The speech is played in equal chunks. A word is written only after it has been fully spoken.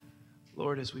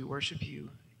Lord, as we worship you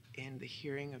in the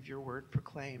hearing of your word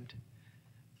proclaimed,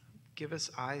 give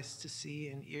us eyes to see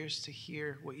and ears to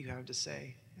hear what you have to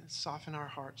say, and soften our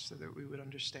hearts so that we would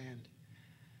understand.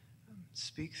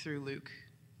 Speak through Luke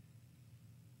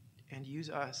and use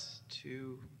us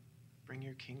to bring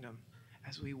your kingdom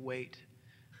as we wait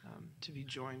to be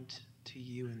joined to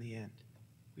you in the end.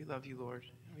 We love you, Lord,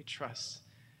 and we trust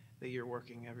that you're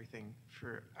working everything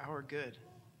for our good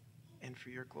and for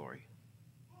your glory.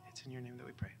 It's in your name that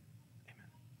we pray. Amen.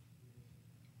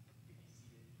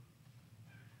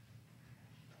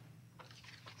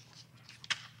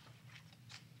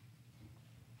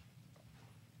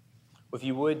 Well, if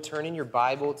you would, turn in your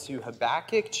Bible to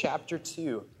Habakkuk chapter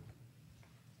 2.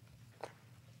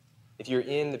 If you're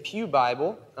in the Pew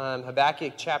Bible,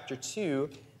 Habakkuk chapter 2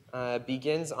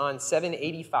 begins on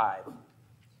 785.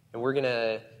 And we're going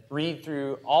to read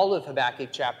through all of Habakkuk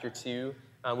chapter 2.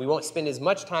 We won't spend as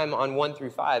much time on 1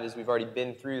 through 5 as we've already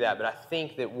been through that, but I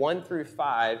think that 1 through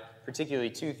 5,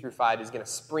 particularly 2 through 5, is going to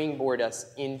springboard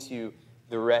us into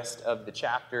the rest of the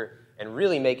chapter and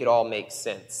really make it all make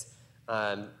sense.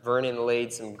 Vernon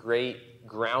laid some great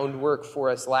groundwork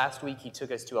for us last week. He took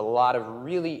us to a lot of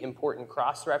really important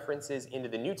cross-references into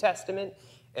the New Testament,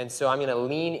 and so I'm going to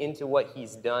lean into what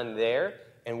he's done there,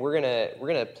 and we're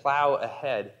going to plow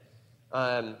ahead.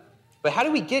 But how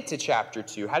do we get to chapter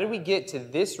 2? How do we get to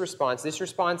this response? This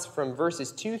response from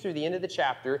verses 2 through the end of the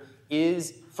chapter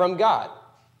is from God.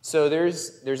 So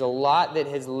there's a lot that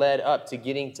has led up to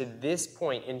getting to this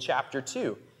point in chapter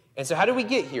 2. And so how do we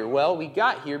get here? Well, we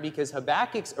got here because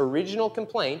Habakkuk's original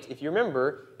complaint, if you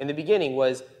remember, in the beginning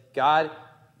was, God,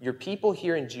 your people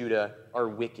here in Judah are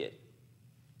wicked,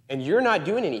 and you're not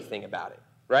doing anything about it.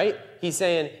 Right? He's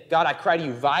saying, God, I cry to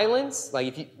you violence.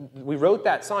 We wrote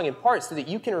that song in part so that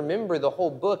you can remember the whole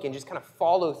book and just kind of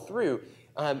follow through.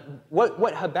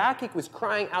 What Habakkuk was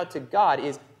crying out to God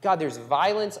is, God, there's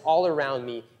violence all around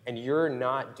me, and you're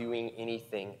not doing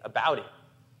anything about it.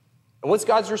 And what's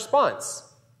God's response?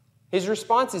 His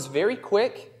response is very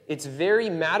quick. It's very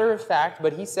matter of fact,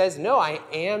 but he says, no, I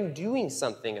am doing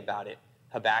something about it,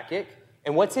 Habakkuk.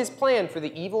 And what's his plan for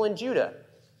the evil in Judah?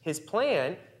 His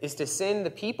plan is to send the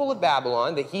people of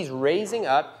Babylon that he's raising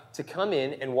up to come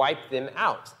in and wipe them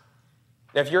out.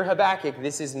 Now, if you're Habakkuk,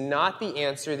 this is not the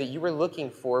answer that you were looking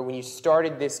for when you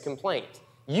started this complaint.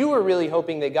 You were really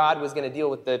hoping that God was going to deal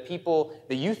with the people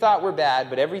that you thought were bad,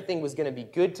 but everything was going to be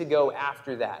good to go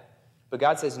after that. But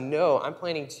God says, no, I'm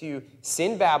planning to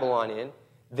send Babylon in.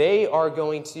 They are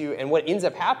going to, and what ends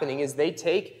up happening is they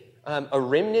take a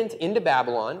remnant into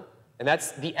Babylon, and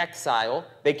that's the exile.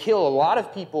 They kill a lot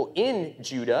of people in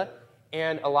Judah,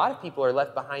 and a lot of people are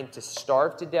left behind to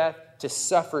starve to death, to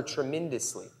suffer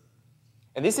tremendously.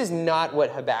 And this is not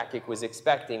what Habakkuk was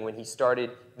expecting when he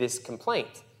started this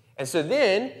complaint. And so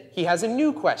then he has a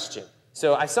new question.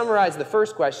 So I summarized the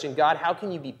first question, God, how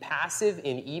can you be passive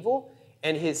in evil?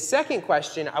 And his second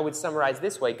question I would summarize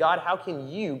this way, God, how can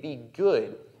you be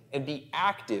good and be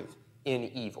active in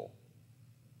evil?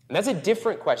 And that's a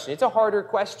different question. It's a harder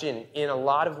question in a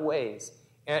lot of ways.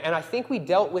 And I think we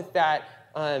dealt with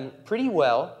that pretty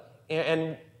well.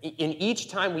 And in each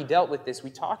time we dealt with this,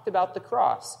 we talked about the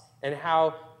cross and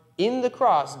how in the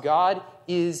cross, God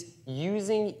is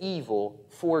using evil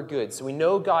for good. So we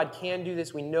know God can do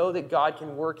this. We know that God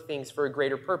can work things for a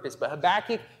greater purpose. But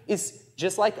Habakkuk is,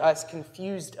 just like us,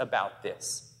 confused about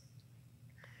this.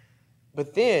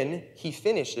 But then he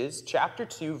finishes chapter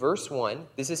 2, verse 1.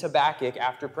 This is Habakkuk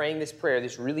after praying this prayer,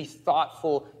 this really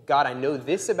thoughtful, God, I know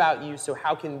this about you, so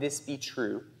how can this be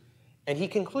true? And he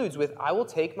concludes with, I will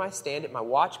take my stand at my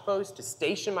watchpost to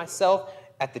station myself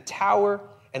at the tower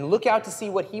and look out to see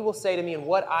what he will say to me and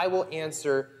what I will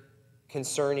answer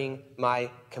concerning my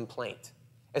complaint.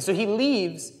 And so he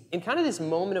leaves in kind of this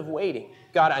moment of waiting.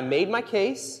 God, I made my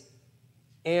case,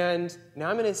 and now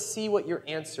I'm going to see what your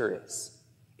answer is.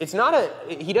 It's not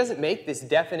he doesn't make this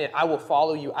definite, I will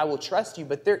follow you, I will trust you,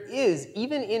 but there is,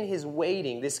 even in his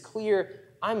waiting, this clear,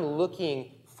 I'm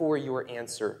looking for your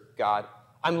answer, God.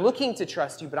 I'm looking to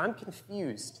trust you, but I'm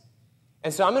confused.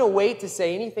 And so I'm going to wait to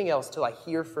say anything else till I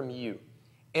hear from you.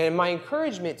 And my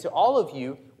encouragement to all of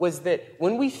you was that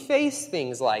when we face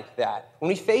things like that, when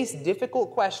we face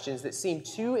difficult questions that seem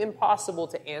too impossible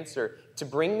to answer, to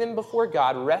bring them before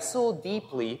God, wrestle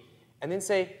deeply, and then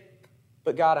say,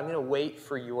 but God, I'm going to wait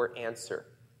for your answer.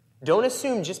 Don't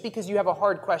assume just because you have a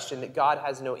hard question that God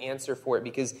has no answer for it,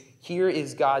 because here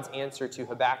is God's answer to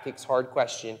Habakkuk's hard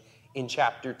question in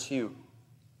chapter 2.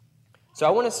 So I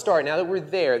want to start, now that we're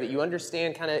there, that you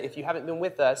understand kind of, if you haven't been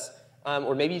with us,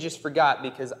 or maybe you just forgot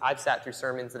because I've sat through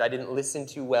sermons that I didn't listen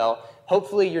to well.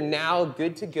 Hopefully you're now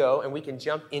good to go, and we can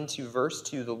jump into verse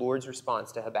 2, the Lord's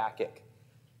response to Habakkuk.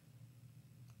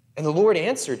 And the Lord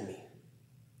answered me,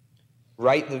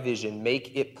 write the vision,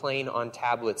 make it plain on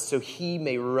tablets, so he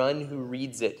may run who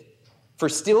reads it. For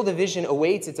still the vision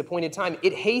awaits its appointed time.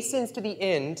 It hastens to the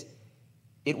end,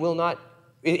 it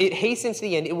hastens to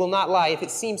the end, it will not lie. If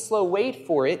it seems slow, wait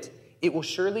for it. It will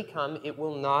surely come, it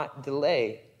will not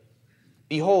delay.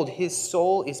 Behold, his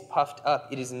soul is puffed up,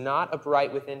 it is not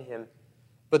upright within him,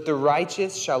 but the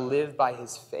righteous shall live by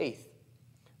his faith.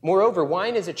 Moreover,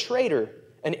 wine is a traitor,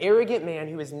 an arrogant man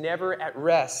who is never at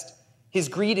rest. His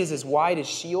greed is as wide as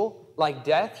Sheol, like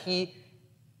death. He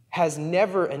has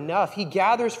never enough. He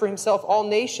gathers for himself all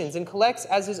nations and collects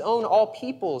as his own all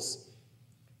peoples.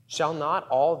 Shall not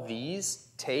all these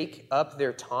take up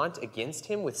their taunt against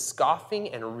him with scoffing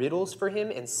and riddles for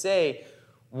him and say,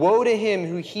 woe to him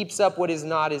who heaps up what is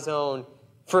not his own.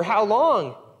 For how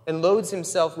long? And loads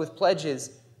himself with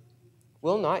pledges.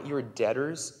 Will not your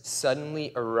debtors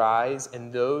suddenly arise,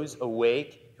 and those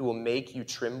awake who will make you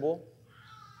tremble?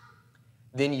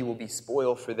 Then you will be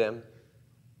spoil for them.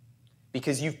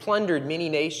 Because you've plundered many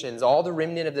nations, all the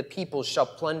remnant of the people shall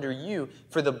plunder you,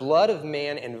 for the blood of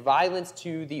man and violence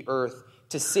to the earth,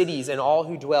 to cities and all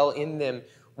who dwell in them.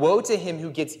 Woe to him who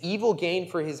gets evil gain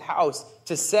for his house,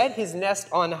 to set his nest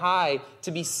on high,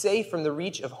 to be safe from the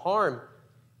reach of harm.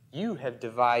 You have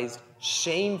devised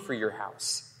shame for your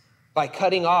house. By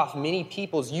cutting off many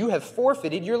peoples, you have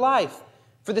forfeited your life.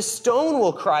 For the stone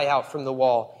will cry out from the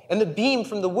wall, and the beam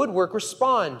from the woodwork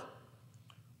respond.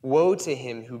 Woe to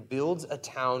him who builds a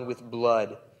town with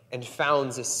blood and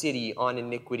founds a city on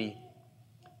iniquity.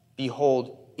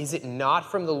 Behold, is it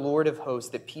not from the Lord of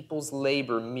hosts that peoples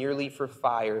labor merely for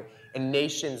fire, and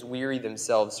nations weary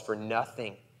themselves for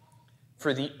nothing?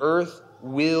 For the earth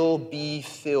will be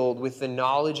filled with the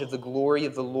knowledge of the glory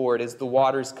of the Lord as the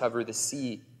waters cover the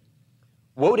sea.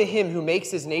 Woe to him who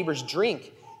makes his neighbors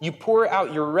drink. You pour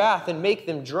out your wrath and make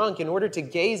them drunk in order to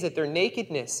gaze at their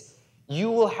nakedness. You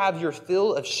will have your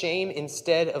fill of shame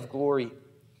instead of glory.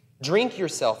 Drink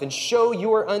yourself and show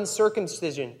your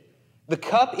uncircumcision. The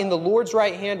cup in the Lord's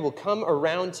right hand will come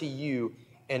around to you,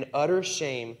 and utter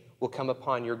shame will come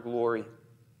upon your glory.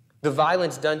 The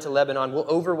violence done to Lebanon will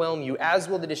overwhelm you, as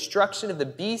will the destruction of the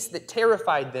beasts that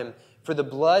terrified them, for the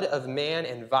blood of man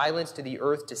and violence to the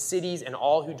earth, to cities and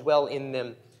all who dwell in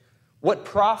them. What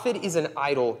profit is an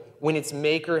idol when its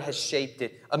maker has shaped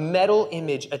it? A metal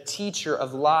image, a teacher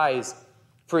of lies.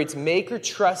 For its maker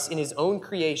trusts in his own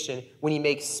creation when he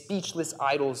makes speechless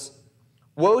idols.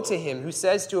 Woe to him who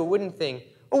says to a wooden thing,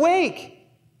 awake!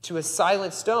 To a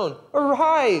silent stone,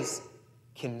 arise!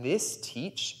 Can this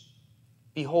teach?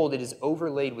 Behold, it is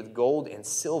overlaid with gold and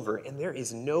silver, and there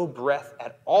is no breath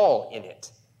at all in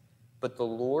it. But the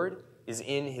Lord is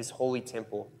in his holy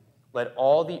temple. Let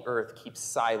all the earth keep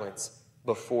silence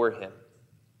before him.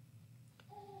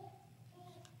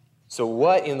 So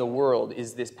what in the world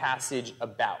is this passage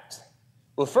about?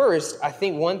 Well, first, I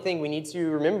think one thing we need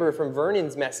to remember from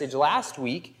Vernon's message last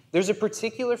week, there's a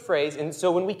particular phrase, and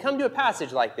so when we come to a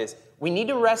passage like this, we need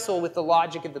to wrestle with the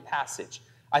logic of the passage.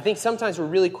 I think sometimes we're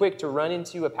really quick to run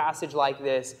into a passage like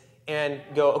this and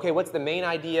go, okay, what's the main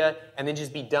idea, and then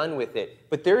just be done with it.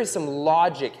 But there is some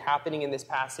logic happening in this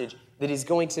passage that is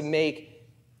going to make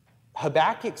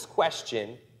Habakkuk's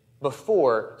question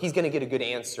before he's going to get a good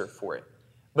answer for it.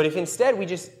 But if instead we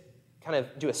just kind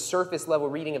of do a surface level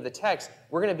reading of the text,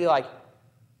 we're going to be like,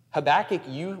 Habakkuk,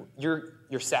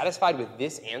 you're satisfied with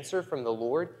this answer from the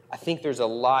Lord? I think there's a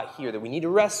lot here that we need to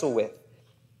wrestle with.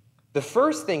 The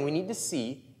first thing we need to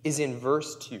see is in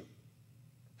verse 2.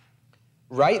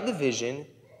 Write the vision,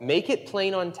 make it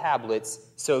plain on tablets,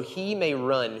 so he may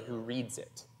run who reads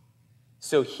it.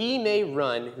 So he may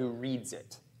run who reads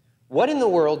it. What in the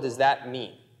world does that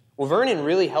mean? Well, Vernon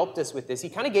really helped us with this. He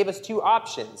kind of gave us two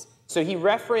options. So he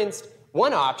referenced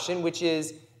one option, which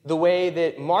is the way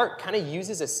that Mark kind of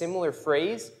uses a similar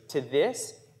phrase to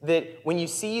this, that when you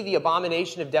see the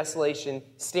abomination of desolation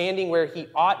standing where he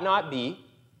ought not be,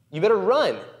 you better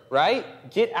run, right?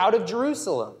 Get out of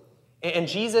Jerusalem. And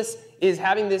Jesus is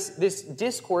having this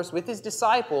discourse with his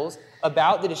disciples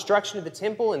about the destruction of the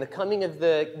temple and the coming of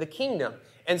the kingdom.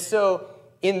 And so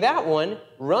in that one,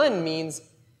 run means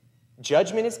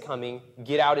judgment is coming,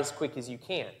 get out as quick as you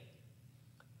can.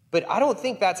 But I don't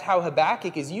think that's how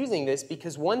Habakkuk is using this,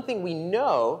 because one thing we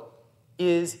know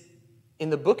is in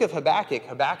the book of Habakkuk,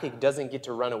 Habakkuk doesn't get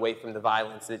to run away from the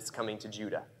violence that's coming to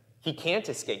Judah. He can't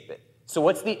escape it. So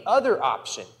what's the other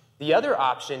option? The other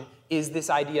option is this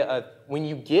idea of when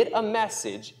you get a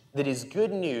message that is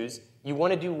good news, you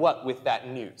want to do what with that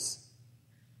news?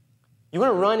 You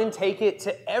want to run and take it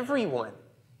to everyone.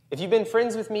 If you've been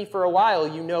friends with me for a while,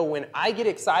 you know when I get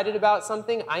excited about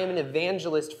something, I am an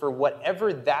evangelist for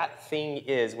whatever that thing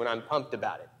is when I'm pumped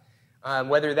about it.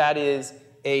 Whether that is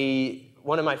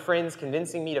one of my friends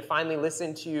convincing me to finally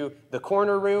listen to The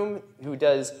Corner Room, who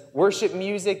does worship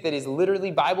music that is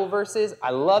literally Bible verses.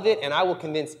 I love it, and I will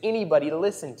convince anybody to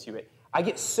listen to it. I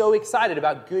get so excited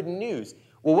about good news.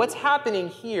 Well, what's happening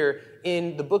here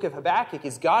in the book of Habakkuk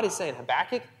is God is saying,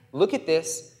 Habakkuk, look at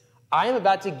this. I am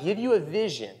about to give you a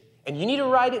vision, and you need to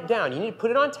write it down. You need to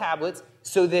put it on tablets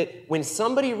so that when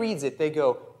somebody reads it, they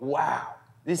go, wow,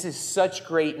 this is such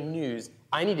great news.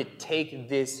 I need to take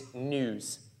this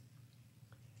news.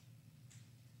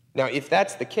 Now, if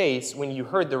that's the case, when you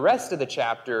heard the rest of the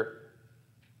chapter,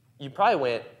 you probably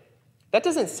went, that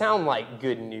doesn't sound like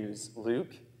good news,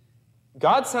 Luke.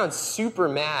 God sounds super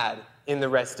mad in the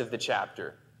rest of the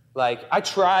chapter. Like, I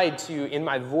tried to, in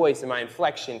my voice and my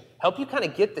inflection, help you kind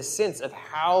of get the sense of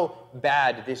how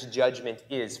bad this judgment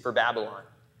is for Babylon.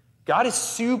 God is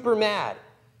super mad.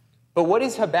 But what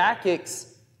is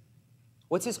Habakkuk's,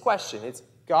 what's his question? It's,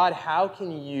 God, how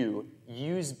can you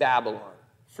use Babylon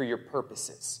for your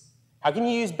purposes? How can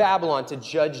you use Babylon to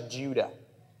judge Judah?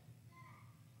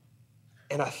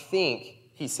 And I think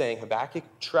he's saying, Habakkuk,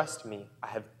 trust me, I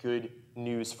have good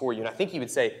news for you. And I think he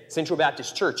would say, Central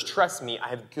Baptist Church, trust me, I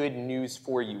have good news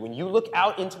for you. When you look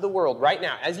out into the world right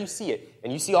now, as you see it,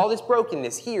 and you see all this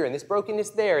brokenness here, and this brokenness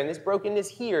there, and this brokenness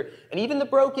here, and even the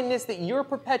brokenness that you're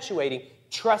perpetuating,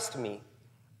 trust me,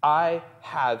 I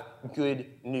have good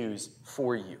news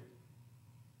for you.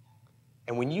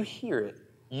 And when you hear it,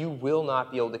 you will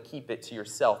not be able to keep it to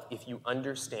yourself if you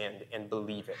understand and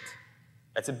believe it.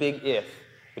 That's a big if.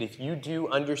 But if you do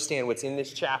understand what's in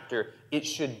this chapter, it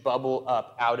should bubble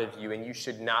up out of you, and you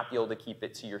should not be able to keep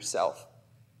it to yourself.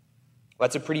 Well,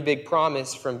 that's a pretty big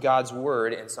promise from God's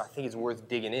word, and so I think it's worth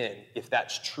digging in if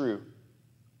that's true.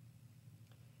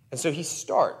 And so he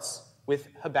starts with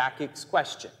Habakkuk's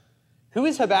question. Who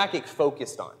is Habakkuk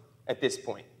focused on at this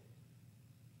point?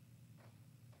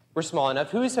 We're small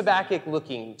enough. Who is Habakkuk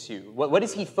looking to? What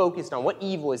is he focused on? What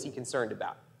evil is he concerned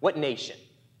about? What nation?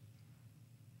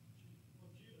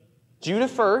 Judah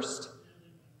first,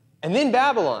 and then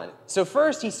Babylon. So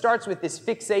first he starts with this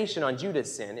fixation on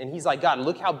Judah's sin, and he's like, God,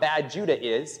 look how bad Judah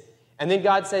is. And then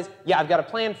God says, yeah, I've got a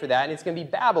plan for that, and it's going to be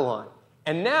Babylon.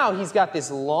 And now he's got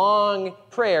this long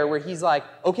prayer where he's like,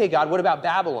 okay, God, what about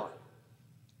Babylon?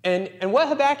 And what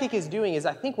Habakkuk is doing is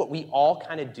I think what we all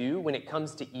kind of do when it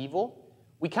comes to evil,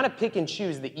 we kind of pick and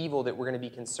choose the evil that we're going to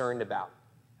be concerned about.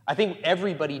 I think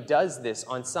everybody does this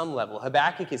on some level.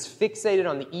 Habakkuk is fixated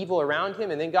on the evil around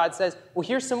him, and then God says, well,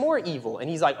 here's some more evil. And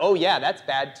he's like, oh yeah, that's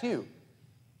bad too.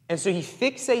 And so he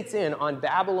fixates in on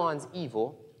Babylon's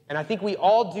evil, and I think we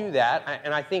all do that.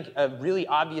 And I think a really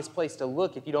obvious place to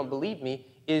look, if you don't believe me,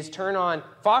 is turn on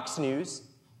Fox News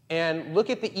and look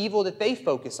at the evil that they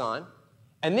focus on,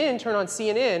 and then turn on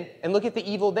CNN and look at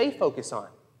the evil they focus on.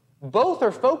 Both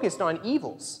are focused on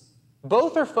evils.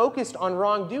 Both are focused on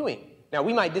wrongdoing. Now,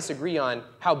 we might disagree on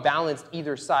how balanced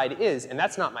either side is, and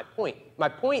that's not my point. My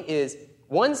point is,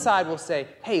 one side will say,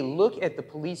 hey, look at the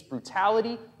police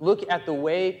brutality, look at the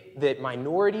way that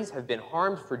minorities have been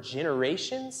harmed for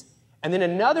generations. And then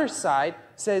another side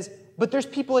says, but there's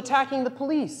people attacking the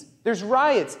police. There's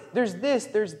riots. There's this.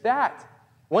 There's that.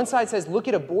 One side says, look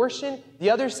at abortion. The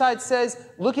other side says,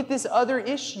 look at this other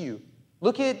issue.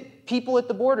 Look at people at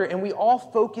the border. And we all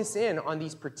focus in on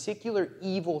these particular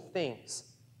evil things.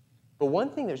 But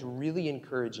one thing that's really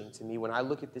encouraging to me when I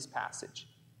look at this passage,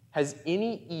 has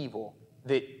any evil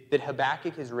that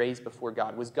Habakkuk has raised before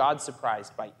God, was God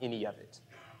surprised by any of it?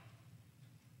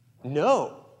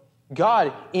 No.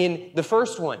 God, in the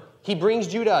first one, he brings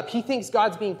Judah up. He thinks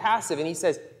God's being passive, and he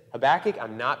says, Habakkuk,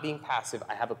 I'm not being passive.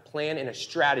 I have a plan and a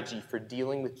strategy for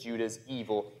dealing with Judah's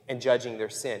evil and judging their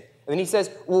sin. And then he says,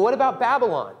 well, what about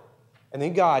Babylon? And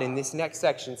then God, in this next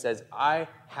section, says, I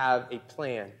have a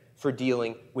plan for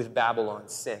dealing with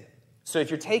Babylon's sin. So if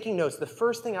you're taking notes, the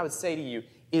first thing I would say to you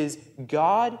is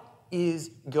God is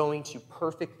going to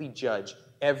perfectly judge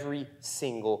every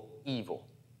single evil.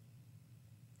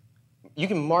 You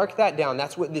can mark that down.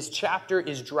 That's what this chapter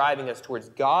is driving us towards.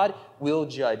 God will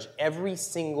judge every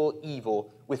single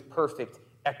evil with perfect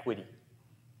equity.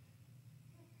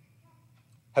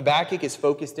 Habakkuk is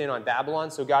focused in on Babylon,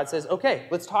 so God says, okay,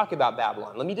 let's talk about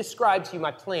Babylon. Let me describe to you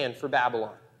my plan for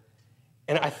Babylon.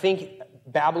 And I think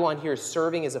Babylon here is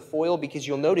serving as a foil because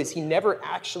you'll notice he never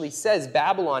actually says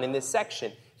Babylon in this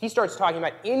section. He starts talking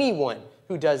about anyone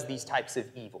who does these types of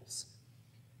evils.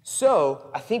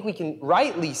 So I think we can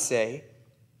rightly say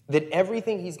that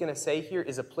everything he's going to say here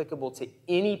is applicable to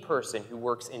any person who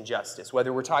works injustice,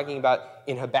 whether we're talking about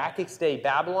in Habakkuk's day,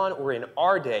 Babylon, or in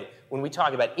our day, when we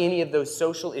talk about any of those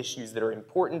social issues that are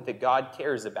important that God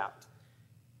cares about.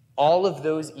 All of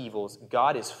those evils,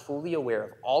 God is fully aware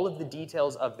of, all of the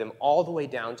details of them, all the way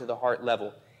down to the heart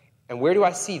level. And where do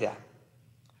I see that?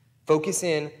 Focus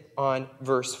in on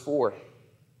verse 4.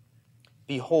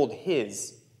 Behold,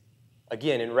 his,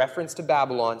 again, in reference to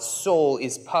Babylon, soul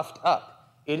is puffed up.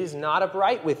 It is not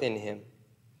upright within him.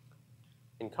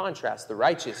 In contrast, the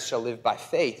righteous shall live by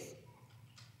faith.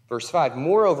 Verse 5,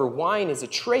 moreover, wine is a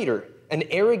traitor, an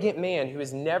arrogant man who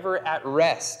is never at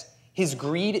rest. His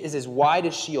greed is as wide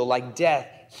as Sheol, like death.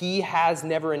 He has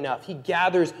never enough. He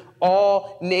gathers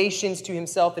all nations to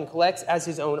himself and collects as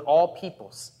his own all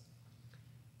peoples.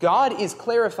 God is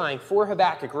clarifying for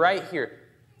Habakkuk right here.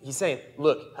 He's saying,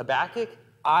 look, Habakkuk,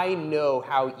 I know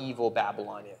how evil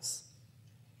Babylon is.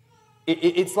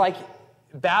 It's like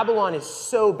Babylon is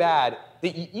so bad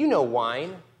that you know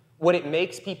wine, what it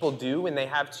makes people do when they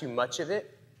have too much of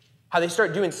it, how they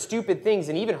start doing stupid things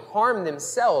and even harm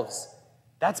themselves.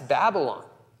 That's Babylon.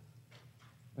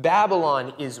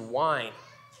 Babylon is wine.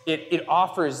 It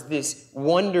offers this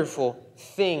wonderful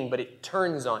thing, but it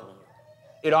turns on you.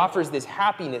 It offers this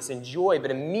happiness and joy,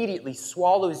 but immediately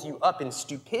swallows you up in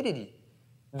stupidity.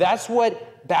 That's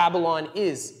what Babylon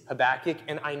is, Habakkuk,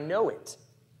 and I know it.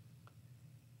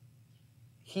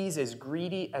 He's as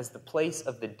greedy as the place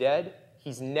of the dead.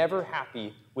 He's never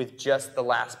happy with just the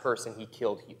last person he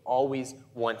killed. He always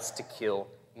wants to kill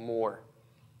more.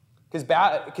 Because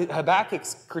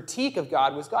Habakkuk's critique of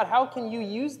God was, God, how can you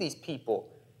use these people?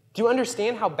 Do you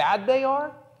understand how bad they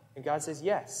are? And God says,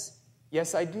 yes.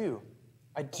 Yes, I do.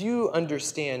 I do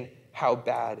understand how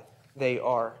bad they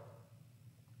are.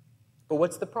 But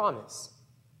what's the promise?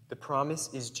 The promise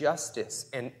is justice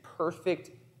and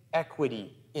perfect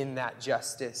equity in that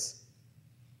justice.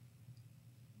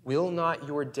 Will not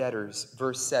your debtors,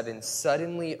 verse 7,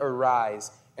 suddenly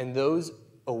arise, and those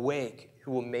awake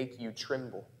who will make you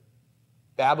tremble?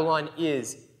 Babylon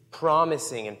is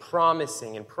promising and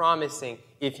promising and promising.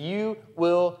 If you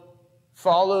will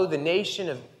follow the nation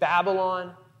of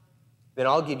Babylon, then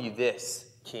I'll give you this,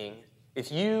 king.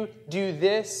 If you do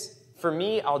this for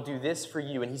me, I'll do this for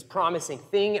you. And he's promising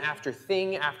thing after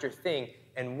thing after thing.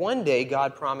 And one day,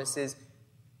 God promises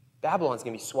Babylon's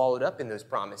going to be swallowed up in those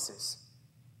promises.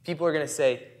 People are going to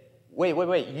say,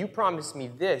 wait, you promised me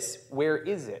this. Where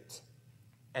is it?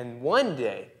 And one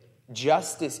day,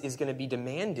 justice is going to be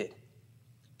demanded.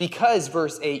 Because,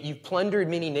 verse 8, you've plundered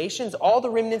many nations, all the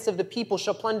remnants of the people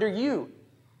shall plunder you.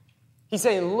 He's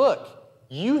saying, look,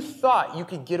 you thought you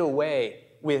could get away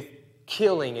with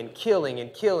killing and killing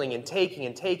and killing and taking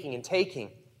and taking and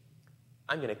taking.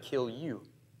 I'm going to kill you.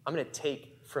 I'm going to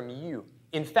take from you.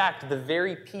 In fact, the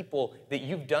very people that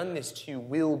you've done this to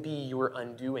will be your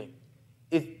undoing.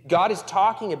 If God is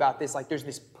talking about this, like there's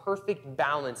this perfect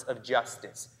balance of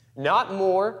justice. Not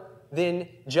more than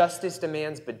justice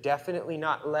demands, but definitely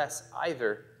not less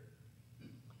either.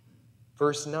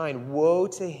 Verse 9, woe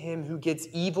to him who gets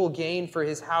evil gain for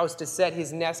his house, to set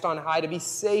his nest on high, to be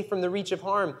safe from the reach of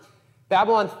harm.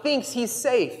 Babylon thinks he's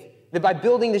safe, that by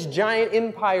building this giant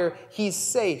empire, he's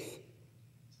safe.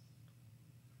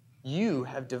 You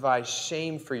have devised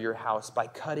shame for your house by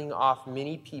cutting off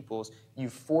many peoples. You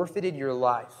forfeited your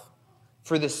life.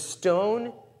 For the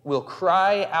stone will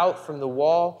cry out from the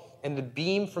wall, and the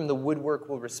beam from the woodwork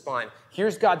will respond.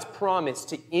 Here's God's promise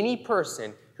to any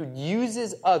person who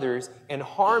uses others and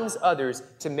harms others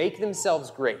to make themselves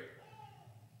great.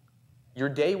 Your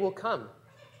day will come.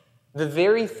 The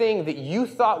very thing that you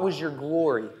thought was your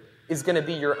glory is going to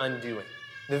be your undoing.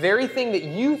 The very thing that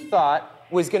you thought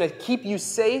was going to keep you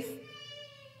safe,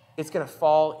 it's going to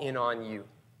fall in on you.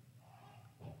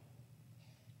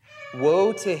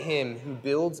 Woe to him who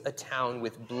builds a town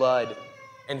with blood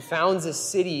and founds a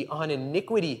city on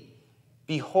iniquity.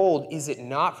 Behold, is it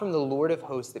not from the Lord of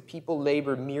hosts that people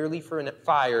labor merely for a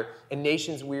fire and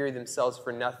nations weary themselves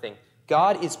for nothing?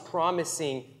 God is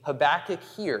promising Habakkuk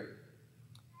here.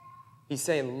 He's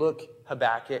saying, look,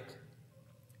 Habakkuk,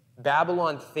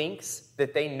 Babylon thinks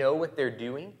that they know what they're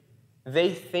doing.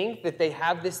 They think that they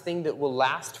have this thing that will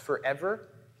last forever,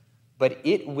 but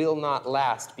it will not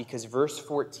last because verse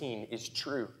 14 is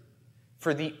true.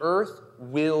 For the earth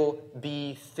will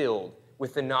be filled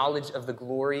with the knowledge of the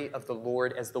glory of the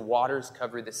Lord as the waters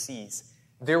cover the seas.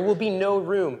 There will be no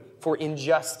room for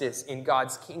injustice in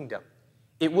God's kingdom.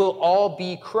 It will all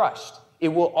be crushed. It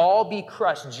will all be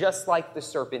crushed just like the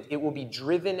serpent. It will be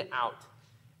driven out.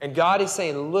 And God is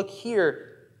saying, look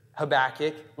here,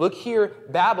 Habakkuk, look here,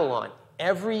 Babylon.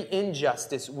 Every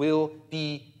injustice will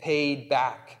be paid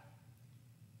back.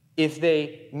 if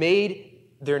they made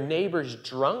their neighbors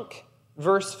drunk,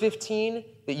 verse 15,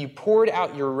 that you poured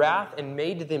out your wrath and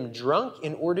made them drunk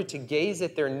in order to gaze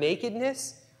at their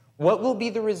nakedness, what will be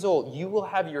the result? You will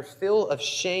have your fill of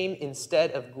shame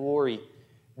instead of glory.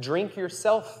 Drink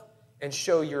yourself and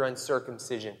show your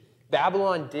uncircumcision.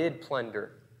 Babylon did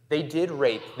plunder. They did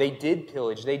rape. They did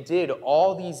pillage. They did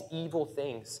all these evil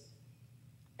things.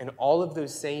 And all of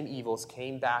those same evils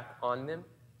came back on them.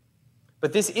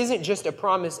 But this isn't just a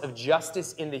promise of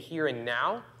justice in the here and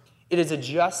now. It is a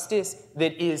justice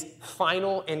that is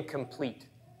final and complete.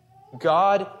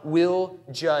 God will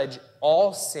judge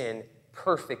all sin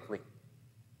perfectly.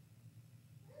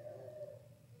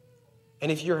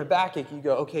 And if you're Habakkuk, you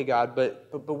go, okay, God, but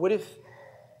what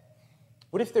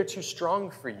if they're too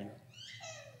strong for you?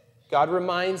 God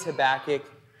reminds Habakkuk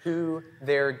who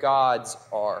their gods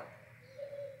are.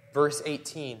 Verse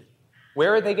 18,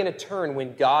 where are they going to turn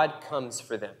when God comes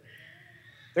for them?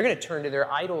 They're going to turn to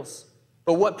their idols.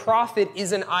 But what profit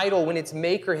is an idol when its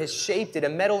maker has shaped it, a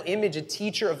metal image, a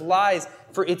teacher of lies?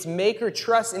 For its maker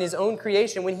trusts in his own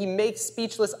creation when he makes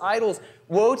speechless idols.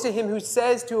 Woe to him who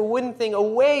says to a wooden thing,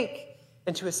 awake,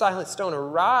 and to a silent stone,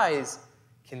 arise.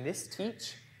 Can this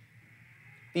teach?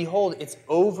 Behold, it's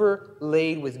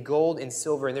overlaid with gold and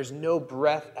silver, and there's no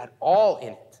breath at all in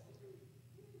it.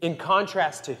 In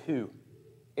contrast to who?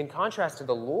 In contrast to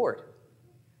the Lord.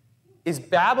 Is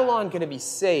Babylon going to be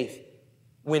safe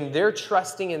when they're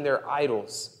trusting in their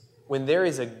idols, when there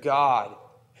is a God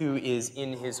who is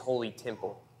in his holy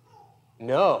temple?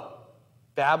 No.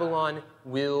 Babylon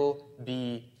will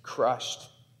be crushed.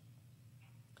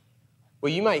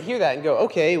 Well, you might hear that and go,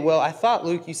 okay, well, I thought,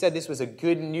 Luke, you said this was a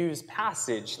good news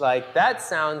passage. That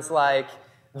sounds like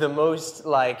the most,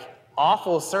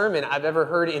 awful sermon I've ever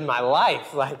heard in my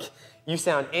life. You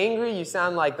sound angry. You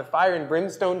sound like the fire and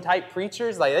brimstone type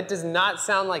preachers. That does not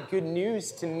sound like good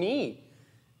news to me.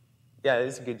 Yeah,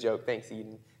 that's a good joke. Thanks,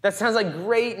 Eden. That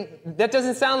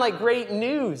doesn't sound like great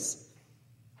news.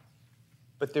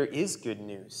 But there is good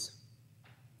news.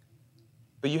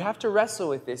 But you have to wrestle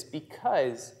with this,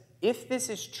 because if this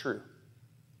is true,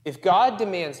 if God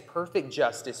demands perfect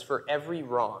justice for every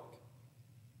wrong,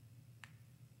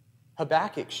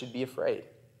 Habakkuk should be afraid.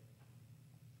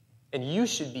 And you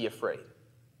should be afraid.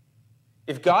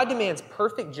 If God demands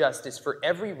perfect justice for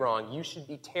every wrong, you should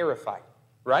be terrified,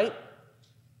 right?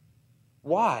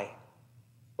 Why?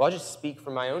 Well, I'll just speak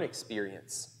from my own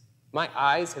experience. My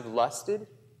eyes have lusted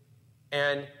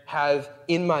and have,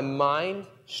 in my mind,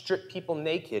 stripped people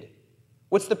naked.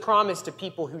 What's the promise to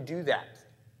people who do that?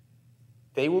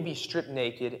 They will be stripped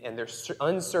naked and their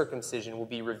uncircumcision will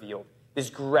be revealed. This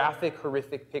graphic,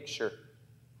 horrific picture.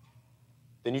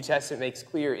 The New Testament makes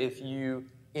clear if you,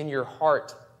 in your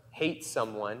heart, hate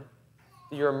someone,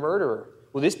 that you're a murderer.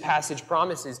 Well, this passage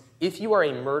promises if you are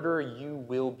a murderer, you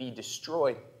will be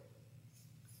destroyed.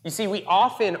 You see, we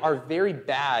often are very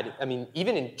bad.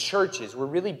 Even in churches, we're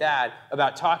really bad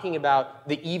about talking about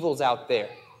the evils out there.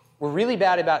 We're really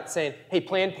bad about saying, hey,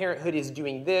 Planned Parenthood is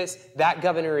doing this, that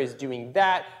governor is doing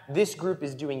that, this group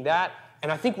is doing that.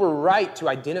 And I think we're right to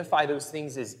identify those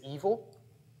things as evil.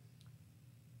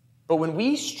 But when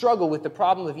we struggle with the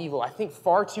problem of evil, I think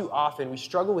far too often we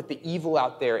struggle with the evil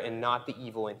out there and not the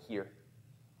evil in here.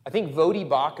 I think Vodi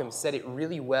Bakum said it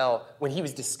really well when he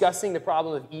was discussing the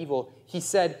problem of evil. He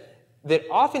said that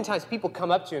oftentimes people come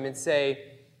up to him and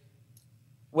say,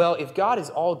 well, if God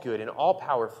is all good and all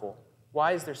powerful,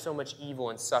 why is there so much evil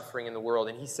and suffering in the world?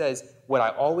 And he says, what I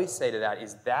always say to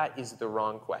that is the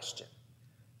wrong question.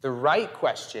 The right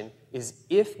question is,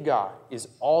 if God is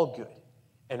all good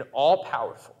and all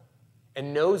powerful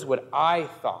and knows what I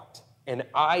thought and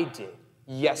I did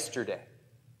yesterday,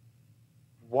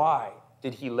 why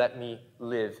did he let me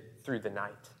live through the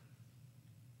night?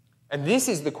 And this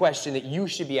is the question that you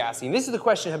should be asking. This is the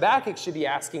question Habakkuk should be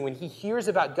asking when he hears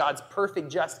about God's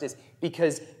perfect justice,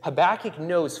 because Habakkuk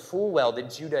knows full well that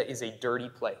Judah is a dirty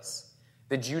place,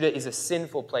 that Judah is a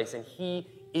sinful place, and he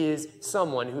is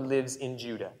someone who lives in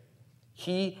Judah.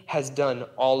 He has done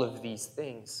all of these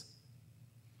things.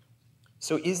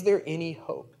 So is there any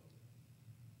hope?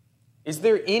 Is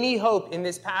there any hope in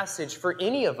this passage for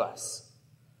any of us?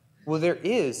 Well, there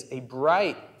is a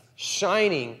bright,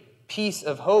 shining piece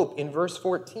of hope in verse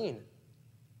 14.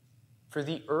 For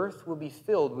the earth will be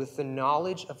filled with the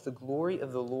knowledge of the glory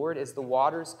of the Lord as the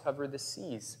waters cover the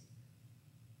seas.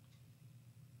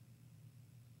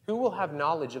 Who will have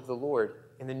knowledge of the Lord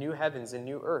in the new heavens and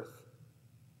new earth?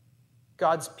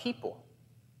 God's people.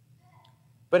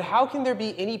 But how can there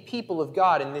be any people of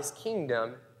God in this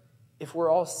kingdom if we're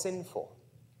all sinful?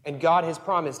 And God has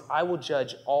promised, I will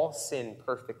judge all sin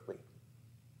perfectly.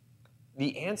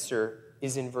 The answer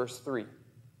is in verse 3.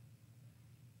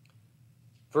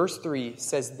 Verse 3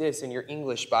 says this in your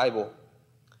English Bible: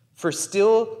 "For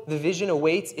still the vision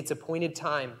awaits its appointed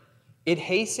time. It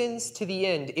hastens to the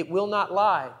end. It will not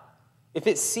lie. If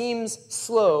it seems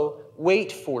slow,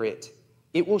 wait for it.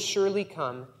 It will surely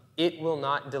come. It will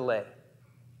not delay."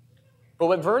 But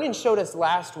what Vernon showed us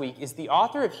last week is the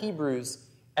author of Hebrews,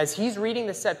 as he's reading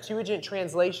the Septuagint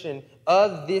translation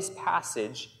of this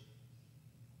passage,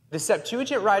 the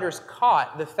Septuagint writers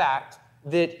caught the fact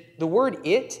that the word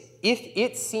 "it," if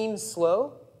it seems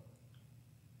slow,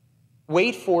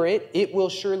 wait for it, it will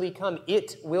surely come,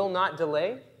 it will not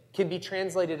delay, can be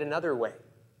translated another way.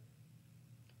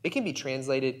 It can be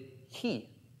translated "he."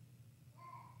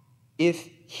 If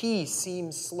he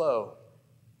seems slow,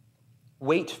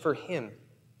 wait for him.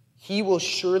 He will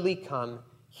surely come.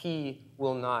 He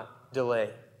will not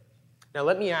delay. Now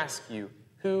let me ask you,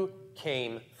 who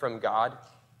came from God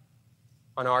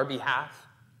on our behalf?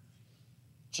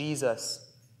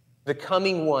 Jesus, the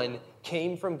coming one,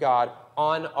 came from God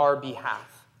on our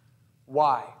behalf.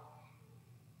 Why?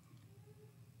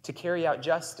 To carry out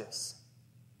justice.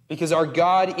 Because our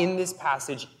God in this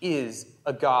passage is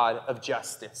a God of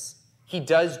justice. He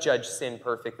does judge sin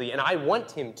perfectly, and I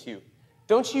want him to.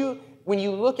 Don't you, when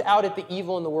you look out at the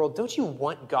evil in the world, don't you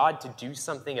want God to do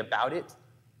something about it?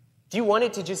 Do you want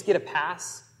it to just get a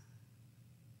pass?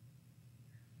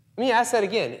 Let me ask that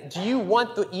again. Do you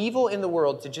want the evil in the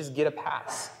world to just get a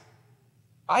pass?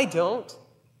 I don't.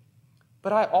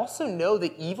 But I also know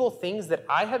the evil things that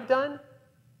I have done.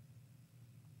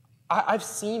 I've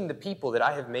seen the people that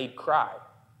I have made cry.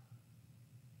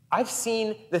 I've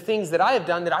seen the things that I have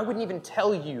done that I wouldn't even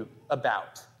tell you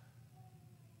about.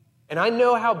 And I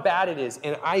know how bad it is,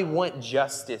 and I want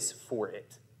justice for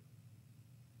it.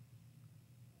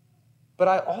 But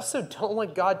I also don't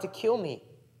want God to kill me,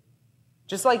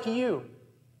 just like you.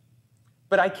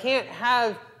 But I can't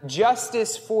have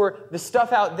justice for the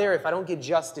stuff out there if I don't get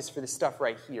justice for the stuff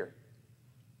right here.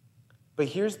 But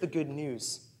here's the good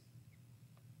news.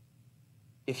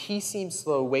 If he seems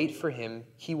slow, wait for him.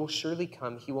 He will surely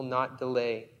come. He will not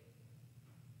delay.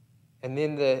 And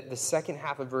then the second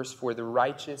half of verse 4, the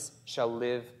righteous shall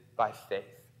live by faith.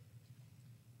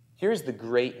 Here's the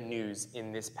great news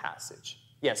in this passage.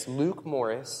 Yes, Luke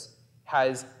Morris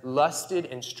has lusted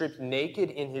and stripped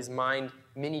naked in his mind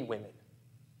many women.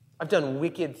 I've done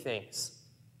wicked things.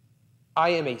 I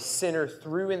am a sinner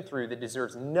through and through that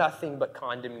deserves nothing but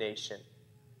condemnation.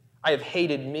 I have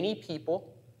hated many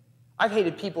people. I've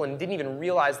hated people and didn't even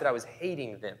realize that I was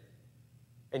hating them.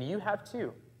 And you have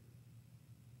too.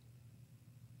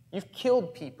 You've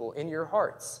killed people in your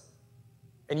hearts.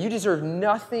 And you deserve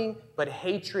nothing but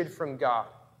hatred from God.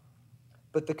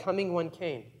 But the coming one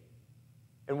came.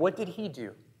 And what did he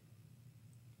do?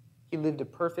 He lived a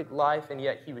perfect life, and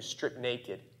yet he was stripped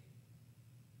naked.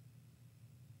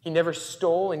 He never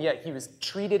stole, and yet he was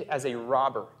treated as a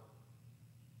robber.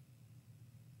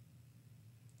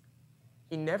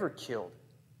 He never killed,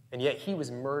 and yet he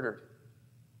was murdered.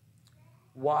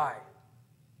 Why?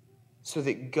 So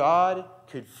that God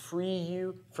could free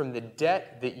you from the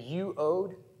debt that you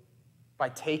owed by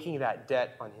taking that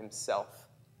debt on himself.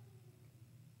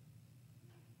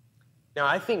 Now,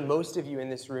 I think most of you in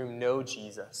this room know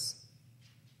Jesus.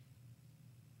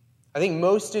 I think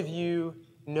most of you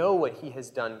know what he has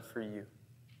done for you.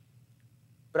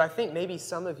 But I think maybe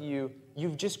some of you,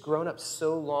 you've just grown up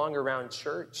so long around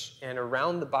church and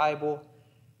around the Bible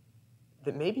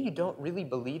that maybe you don't really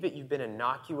believe it. You've been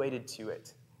inoculated to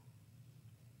it.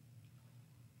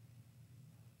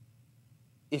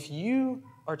 If you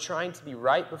are trying to be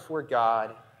right before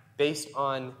God based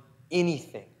on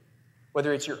anything,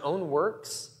 whether it's your own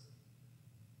works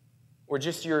or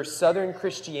just your Southern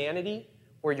Christianity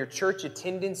or your church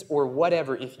attendance or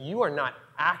whatever, if you are not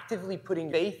actively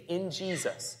putting faith in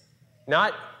Jesus,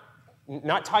 not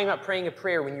talking about praying a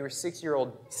prayer when you were 6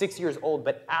 years old,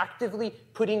 but actively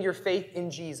putting your faith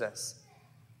in Jesus,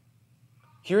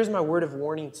 here's my word of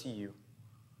warning to you.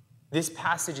 This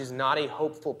passage is not a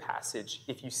hopeful passage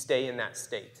if you stay in that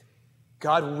state.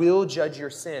 God will judge your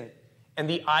sin. And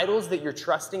the idols that you're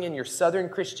trusting in, your Southern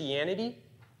Christianity,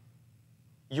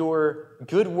 your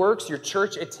good works, your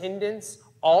church attendance,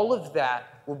 all of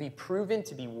that will be proven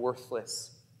to be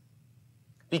worthless.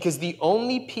 Because the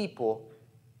only people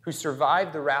who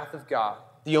survive the wrath of God,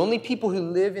 the only people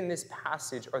who live in this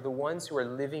passage are the ones who are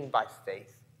living by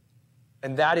faith.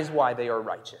 And that is why they are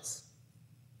righteous.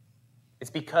 It's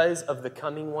because of the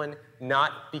coming one,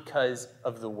 not because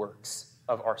of the works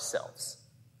of ourselves.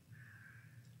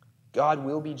 God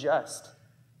will be just.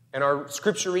 And our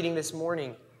scripture reading this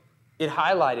morning It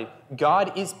highlighted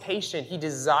God is patient. He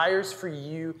desires for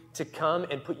you to come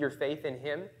and put your faith in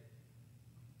him.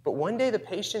 But one day the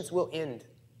patience will end.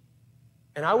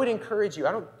 And I would encourage you,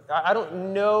 I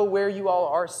don't know where you all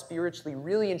are spiritually,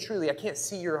 really and truly. I can't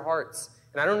see your hearts.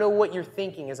 And I don't know what you're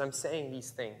thinking as I'm saying these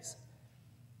things.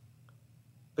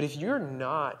 But if you're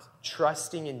not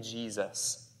trusting in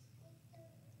Jesus,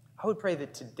 I would pray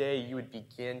that today you would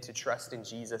begin to trust in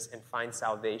Jesus and find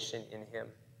salvation in him.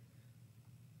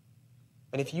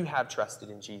 And if you have trusted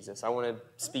in Jesus, I want to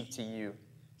speak to you.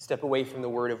 Step away from the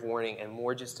word of warning and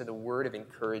more just to the word of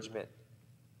encouragement.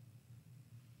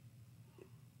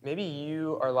 Maybe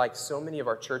you are like so many of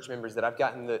our church members that I've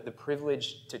gotten the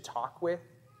privilege to talk with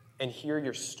and hear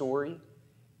your story,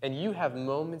 and you have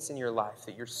moments in your life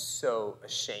that you're so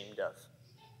ashamed of.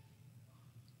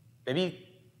 Maybe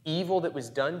evil that was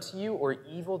done to you or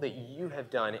evil that you have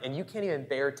done, and you can't even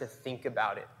bear to think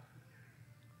about it.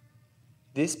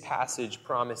 This passage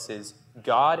promises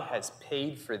God has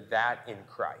paid for that in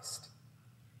Christ.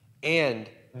 And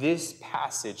this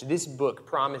passage, this book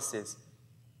promises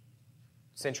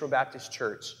Central Baptist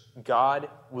Church, God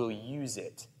will use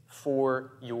it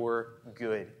for your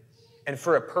good and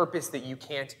for a purpose that you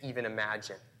can't even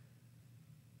imagine.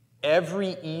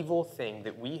 Every evil thing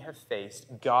that we have faced,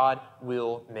 God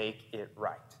will make it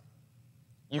right.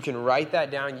 You can write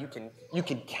that down. You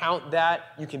can count that.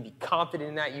 You can be confident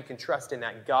in that. You can trust in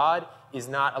that. God is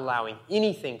not allowing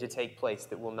anything to take place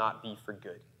that will not be for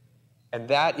good. And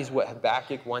that is what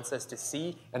Habakkuk wants us to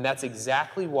see. And that's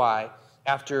exactly why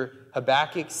after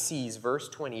Habakkuk sees verse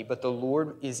 20, but the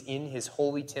Lord is in his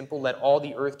holy temple, let all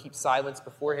the earth keep silence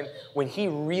before him. When he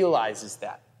realizes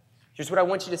that, here's what I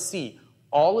want you to see.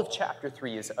 All of chapter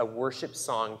 3 is a worship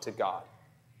song to God.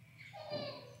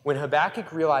 When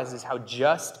Habakkuk realizes how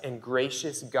just and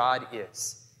gracious God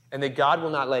is, and that God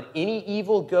will not let any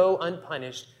evil go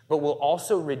unpunished, but will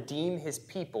also redeem his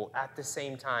people at the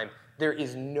same time, there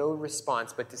is no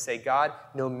response but to say, God,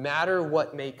 no matter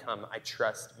what may come, I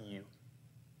trust you.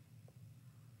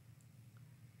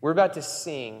 We're about to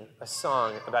sing a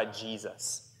song about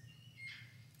Jesus.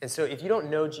 And so if you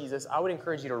don't know Jesus, I would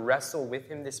encourage you to wrestle with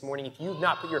him this morning. If you've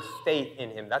not put your faith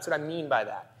in him, that's what I mean by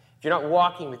that. If you're not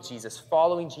walking with Jesus,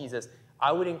 following Jesus,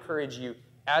 I would encourage you,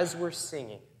 as we're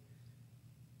singing,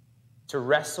 to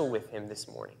wrestle with him this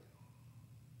morning.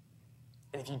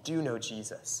 And if you do know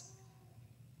Jesus,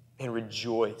 and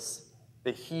rejoice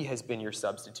that he has been your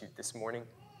substitute this morning,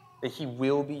 that he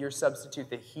will be your substitute,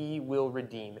 that he will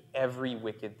redeem every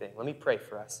wicked thing. Let me pray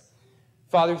for us.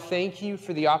 Father, thank you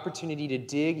for the opportunity to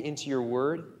dig into your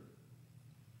word.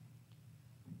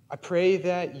 I pray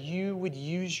that you would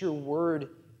use your word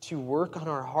to work on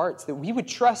our hearts, that we would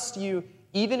trust you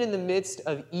even in the midst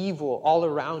of evil all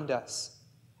around us.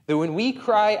 That when we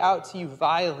cry out to you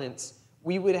violence,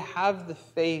 we would have the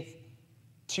faith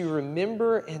to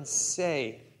remember and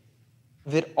say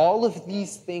that all of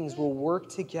these things will work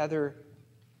together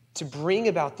to bring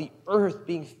about the earth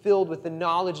being filled with the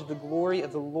knowledge of the glory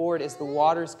of the Lord as the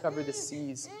waters cover the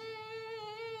seas.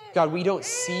 God, we don't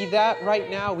see that right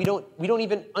now. We don't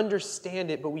even understand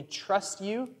it, but we trust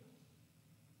you.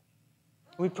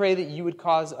 We pray that you would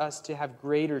cause us to have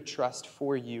greater trust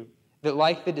for you. That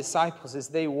like the disciples, as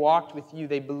they walked with you,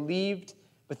 they believed,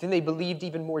 but then they believed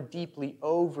even more deeply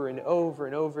over and over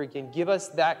and over again. Give us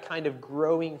that kind of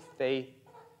growing faith.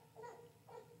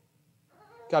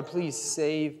 God, please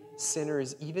save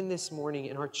sinners even this morning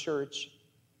in our church.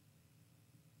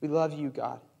 We love you,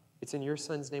 God. It's in your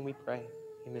Son's name we pray.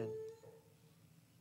 Amen.